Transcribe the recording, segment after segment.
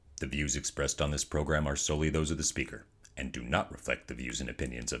The views expressed on this program are solely those of the speaker and do not reflect the views and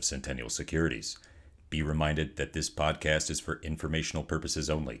opinions of Centennial Securities. Be reminded that this podcast is for informational purposes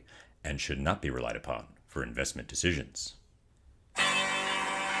only and should not be relied upon for investment decisions.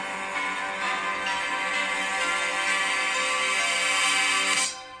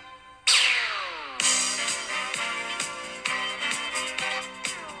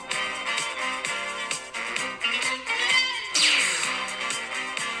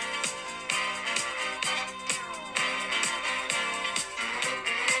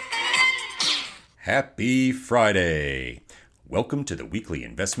 Happy Friday! Welcome to the Weekly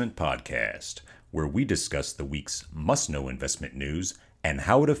Investment Podcast, where we discuss the week's must-know investment news and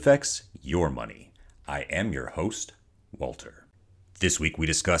how it affects your money. I am your host, Walter. This week we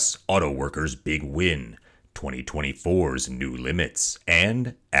discuss Autoworkers' big win, 2024's new limits,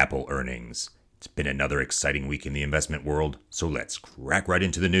 and Apple earnings. It's been another exciting week in the investment world, so let's crack right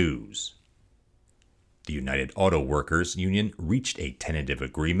into the news. The United Auto Workers Union reached a tentative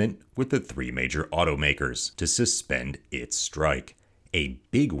agreement with the three major automakers to suspend its strike. A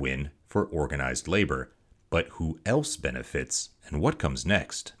big win for organized labor. But who else benefits and what comes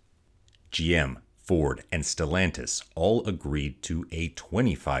next? GM, Ford, and Stellantis all agreed to a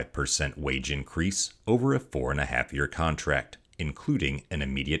 25% wage increase over a 4.5-year contract, including an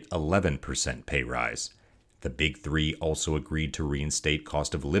immediate 11% pay rise. The big three also agreed to reinstate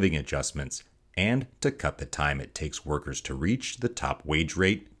cost of living adjustments and to cut the time it takes workers to reach the top wage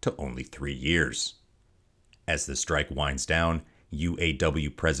rate to only 3 years. As the strike winds down,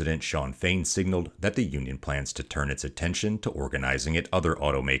 UAW President Shawn Fain signaled that the union plans to turn its attention to organizing at other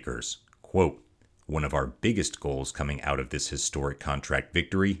automakers. Quote, "One of our biggest goals coming out of this historic contract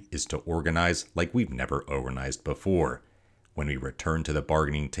victory is to organize like we've never organized before. When we return to the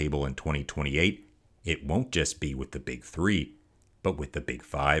bargaining table in 2028, it won't just be with the big three, but with the big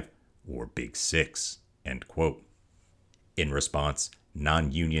five, or Big Six," end quote. In response,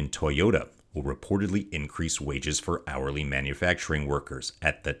 non-union Toyota will reportedly increase wages for hourly manufacturing workers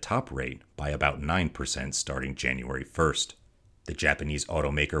at the top rate by about 9% starting January 1st. The Japanese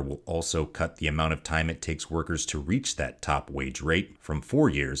automaker will also cut the amount of time it takes workers to reach that top wage rate from 4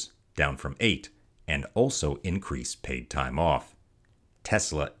 years down from 8, and also increase paid time off.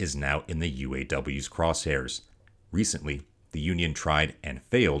 Tesla is now in the UAW's crosshairs. Recently, the union tried and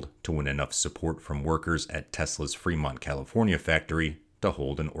failed to win enough support from workers at Tesla's Fremont, California factory to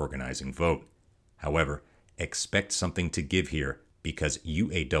hold an organizing vote. However, expect something to give here because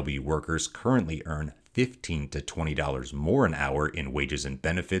UAW workers currently earn $15 to $20 more an hour in wages and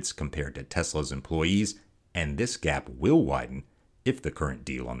benefits compared to Tesla's employees, and this gap will widen if the current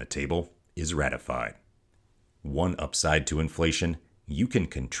deal on the table is ratified. One upside to inflation, you can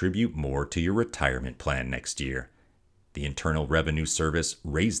contribute more to your retirement plan next year. The Internal Revenue Service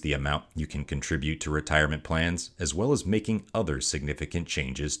raised the amount you can contribute to retirement plans, as well as making other significant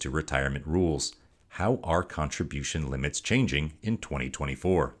changes to retirement rules. How are contribution limits changing in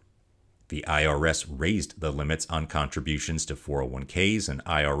 2024? The IRS raised the limits on contributions to 401ks and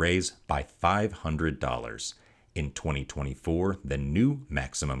IRAs by $500. In 2024, the new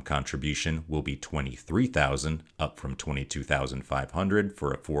maximum contribution will be $23,000, up from $22,500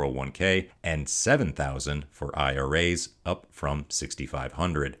 for a 401k, and $7,000 for IRAs, up from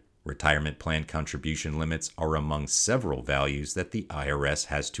 $6,500. Retirement plan contribution limits are among several values that the IRS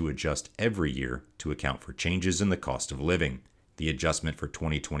has to adjust every year to account for changes in the cost of living. The adjustment for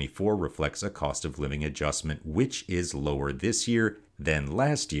 2024 reflects a cost of living adjustment which is lower this year than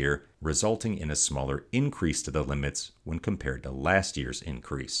last year, resulting in a smaller increase to the limits when compared to last year's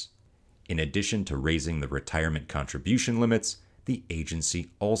increase. In addition to raising the retirement contribution limits, the agency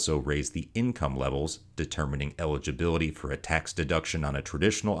also raised the income levels, determining eligibility for a tax deduction on a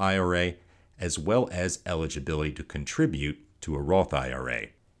traditional IRA, as well as eligibility to contribute to a Roth IRA.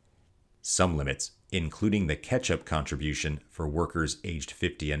 Some limits, including the catch-up contribution for workers aged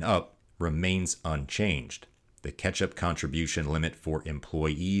 50 and up, remains unchanged. The catch-up contribution limit for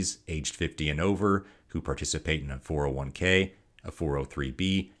employees aged 50 and over who participate in a 401k, a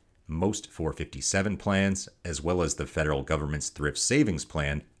 403b, most 457 plans, as well as the federal government's thrift savings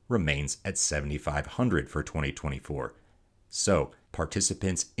plan, remains at $7,500 for 2024. So,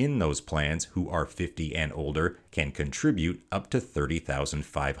 participants in those plans who are 50 and older can contribute up to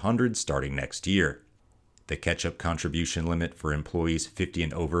 $30,500 starting next year. The catch-up contribution limit for employees 50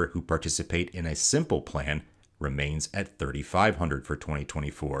 and over who participate in a simple plan remains at $3,500 for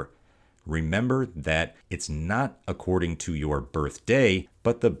 2024. Remember that it's not according to your birthday,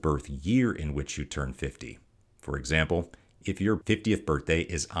 but the birth year in which you turn 50. For example, if your 50th birthday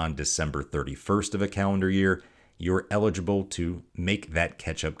is on December 31st of a calendar year, you're eligible to make that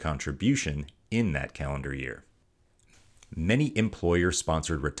catch-up contribution in that calendar year. Many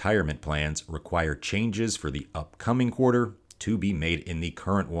employer-sponsored retirement plans require changes for the upcoming quarter to be made in the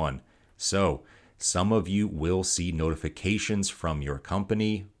current one. So, some of you will see notifications from your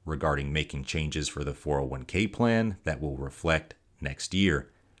company regarding making changes for the 401k plan that will reflect next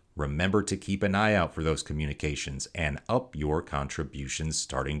year. Remember to keep an eye out for those communications and up your contributions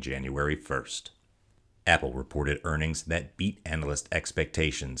starting January 1st. Apple reported earnings that beat analyst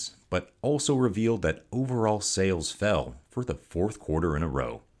expectations, but also revealed that overall sales fell for the fourth quarter in a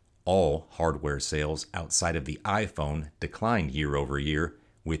row. All hardware sales outside of the iPhone declined year over year,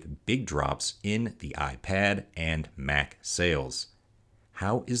 with big drops in the iPad and Mac sales.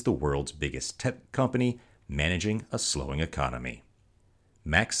 How is the world's biggest tech company managing a slowing economy?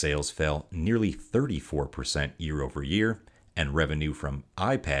 Mac sales fell nearly 34% year over year, and revenue from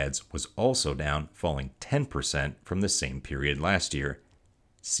iPads was also down, falling 10% from the same period last year.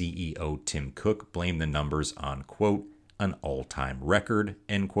 CEO Tim Cook blamed the numbers on, quote, an all-time record,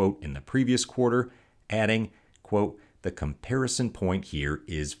 end quote, in the previous quarter, adding, quote, the comparison point here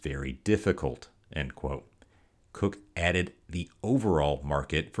is very difficult, end quote. Cook added the overall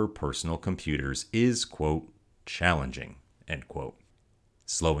market for personal computers is, quote, challenging, end quote.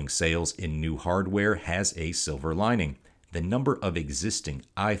 Slowing sales in new hardware has a silver lining. The number of existing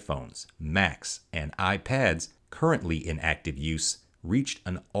iPhones, Macs, and iPads currently in active use reached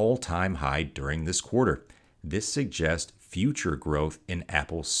an all-time high during this quarter. This suggests future growth in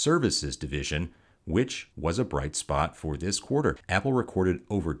Apple's services division, which was a bright spot for this quarter. Apple recorded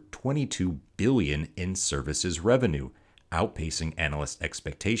over $22 billion in services revenue, outpacing analyst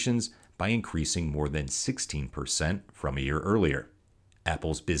expectations by increasing more than 16% from a year earlier.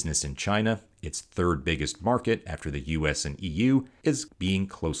 Apple's business in China, its third biggest market after the US and EU, is being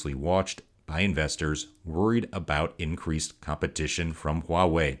closely watched by investors worried about increased competition from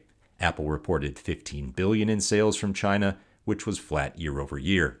Huawei. Apple reported $15 billion in sales from China, which was flat year over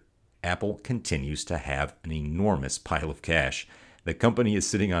year. Apple continues to have an enormous pile of cash. The company is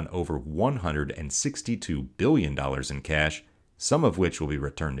sitting on over $162 billion in cash, some of which will be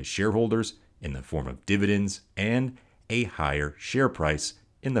returned to shareholders in the form of dividends and a higher share price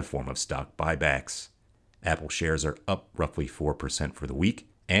in the form of stock buybacks. Apple shares are up roughly 4% for the week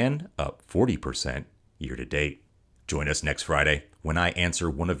and up 40% year to date. Join us next Friday when I answer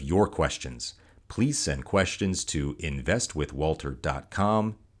one of your questions. Please send questions to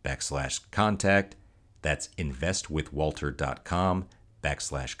investwithwalter.com/contact. That's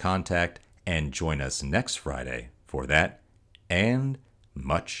investwithwalter.com/contact. And join us next Friday for that and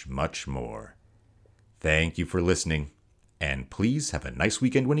much, much more. Thank you for listening, and please have a nice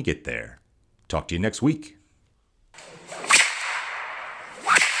weekend when you get there. Talk to you next week.